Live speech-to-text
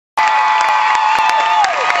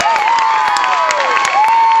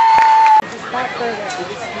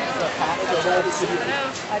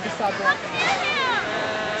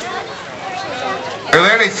Are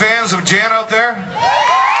there any fans of Jan out there?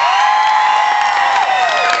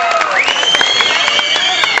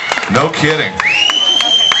 No kidding.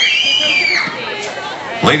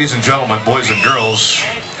 Ladies and gentlemen, boys and girls,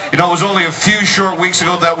 you know, it was only a few short weeks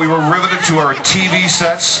ago that we were riveted to our TV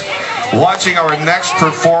sets, watching our next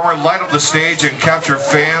performer light up the stage and capture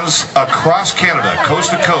fans across Canada,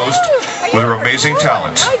 coast to coast, with her amazing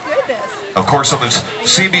talent. Of course, on this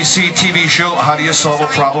CBC TV show, How Do You Solve a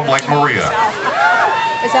Problem Like Maria?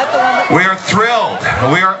 We are thrilled,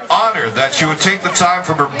 we are honored that she would take the time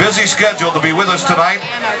from her busy schedule to be with us tonight.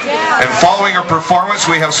 And following her performance,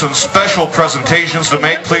 we have some special presentations to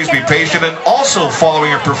make. Please be patient. And also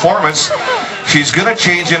following her performance, she's going to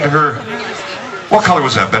change into her... What color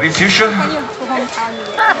was that, Betty? Fuchsia?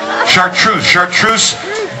 Chartreuse. Chartreuse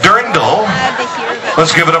dirndl.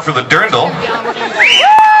 Let's give it up for the dirndl.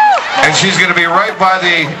 And she's going to be right by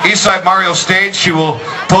the Eastside Mario stage. She will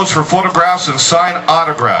pose for photographs and sign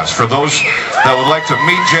autographs for those that would like to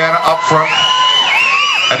meet Janna up front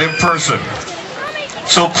and in person.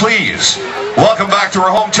 So please, welcome back to our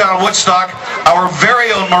hometown of Woodstock, our very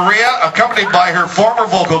own Maria, accompanied by her former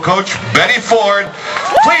vocal coach, Betty Ford.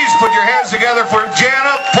 Please put your hands together for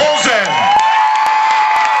Janna Polzin.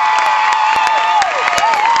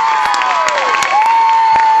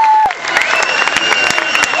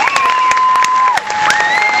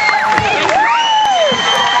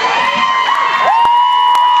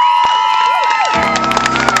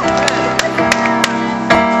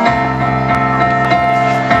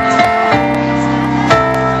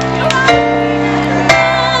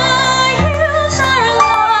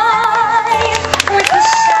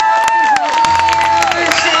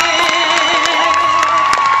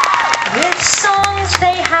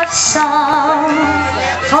 Song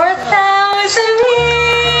for 1,000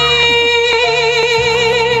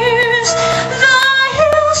 years. The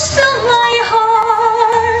hills fill my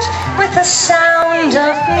heart with the sound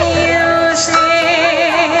of music.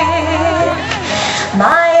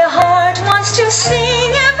 My heart wants to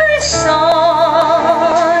sing every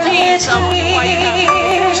song it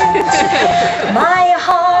hears. My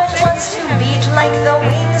heart wants to beat like the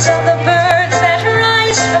wings of the birds that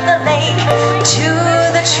rise from the lake to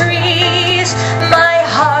the trees. My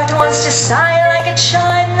heart wants to sigh like a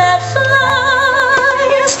chime that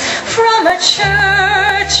flies from a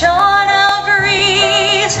church on a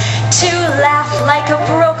breeze, to laugh like a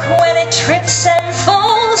brook when it trips and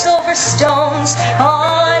falls over stones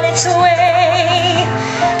on its way,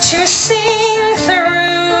 to sing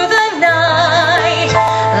through the night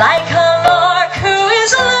like a lark who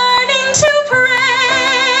is learning to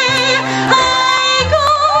pray. I go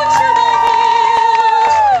to the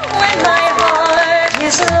hills when my heart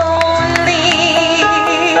is lonely.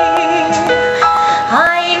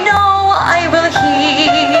 I know I will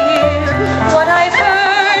hear what I've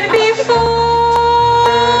heard before.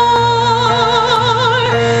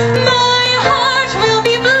 My heart will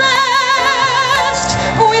be blessed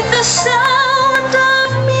with the sound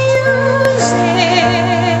of music,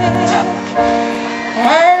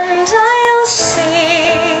 and I'll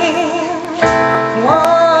sing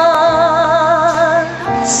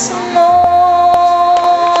once more.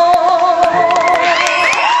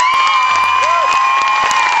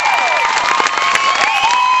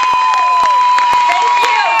 Thank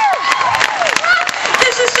you.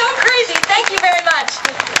 This is so crazy. Thank you very much.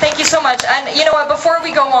 Thank you so much. And you know what, before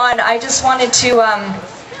we go on, I just wanted to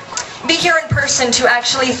be here in person to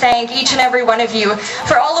actually thank each and every one of you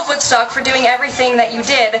for all of Woodstock, for doing everything that you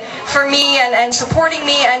did for me and supporting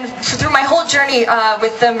me and through my whole journey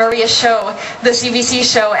with the Maria show, the CBC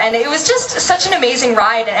show. And it was just such an amazing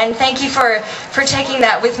ride, and thank you for taking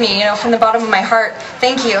that with me, you know, from the bottom of my heart.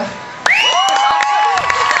 Thank you.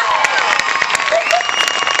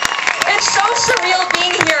 It's so surreal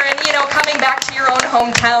being here and, you know, coming back to your own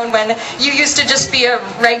hometown when you used to just be a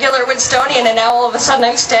regular Woodstonian, and now all of a sudden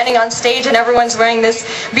I'm standing on stage and everyone's wearing this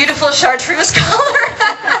beautiful chartreuse color.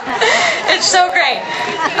 It's so great.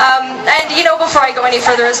 And, you know, before I go any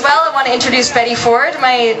further as well, I want to introduce Betty Ford,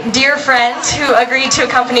 my dear friend who agreed to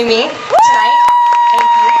accompany me tonight.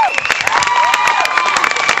 Thank you.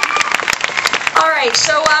 All right,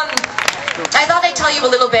 so I thought I'd tell you a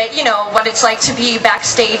little bit, you know, what it's like to be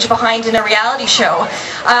backstage behind in a reality show.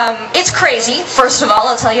 It's crazy, first of all,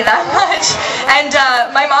 I'll tell you that much. And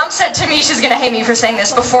my mom said to me, she's going to hate me for saying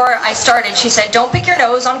this, before I started, she said, don't pick your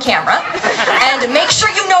nose on camera, and make sure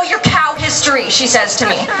you know your cow history, she says to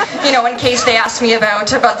me. You know, in case they ask me about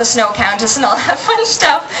the snow countess and all that fun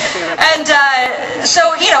stuff. And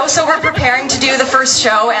so, you know, so we're preparing to do the first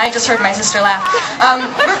show, and I just heard my sister laugh.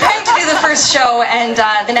 We're preparing to do the first show, and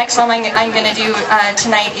the next song I'm going to do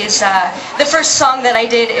tonight is the first song that I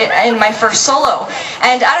did in my first solo.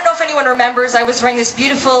 And I don't know if anyone remembers, I was wearing this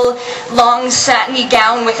beautiful long satiny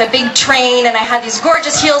gown with a big train, and I had these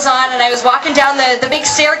gorgeous heels on, and I was walking down the big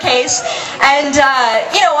staircase, and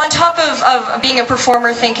you know, on top of being a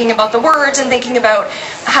performer, thinking about the words and thinking about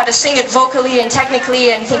how to sing it vocally and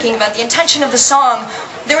technically and thinking about the intention of the song,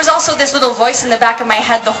 there was also this little voice in the back of my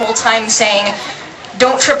head the whole time saying,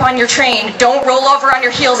 don't trip on your train, don't roll over on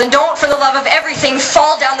your heels, and don't, for the love of everything,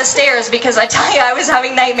 fall down the stairs, because I tell you, I was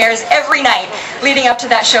having nightmares every night leading up to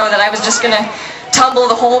that show that I was just going to tumble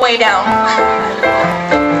the whole way down.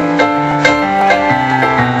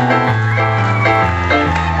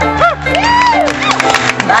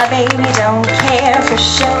 My baby don't care for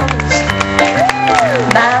shows.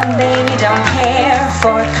 My baby don't care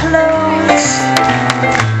for clothes.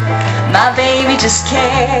 My baby just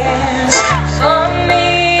cares for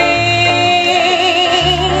me.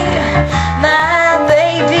 My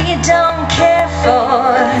baby don't care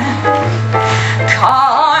for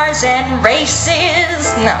cars and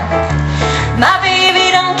races. No. My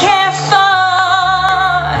baby don't care for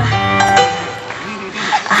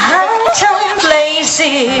high-tone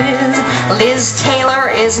places. Liz Taylor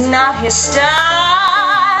is not his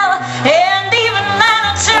style, and even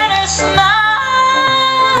Lana Turner smile,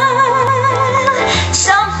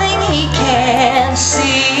 something he can't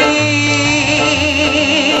see.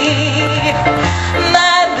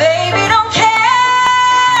 My baby don't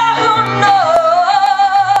care who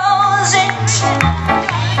knows it.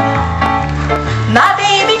 My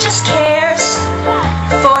baby just cares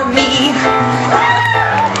for me.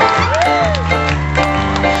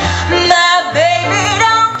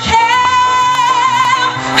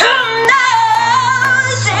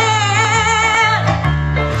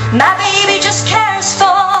 My baby just cares for,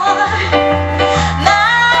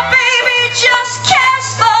 my baby just cares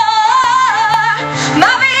for,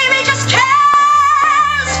 my baby just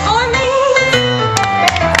cares for me.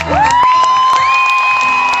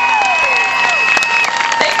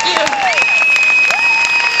 Thank you.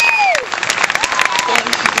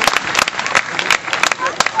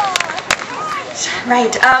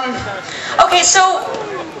 Right, okay, so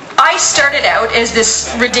I started out as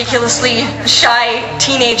this ridiculously shy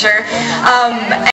teenager,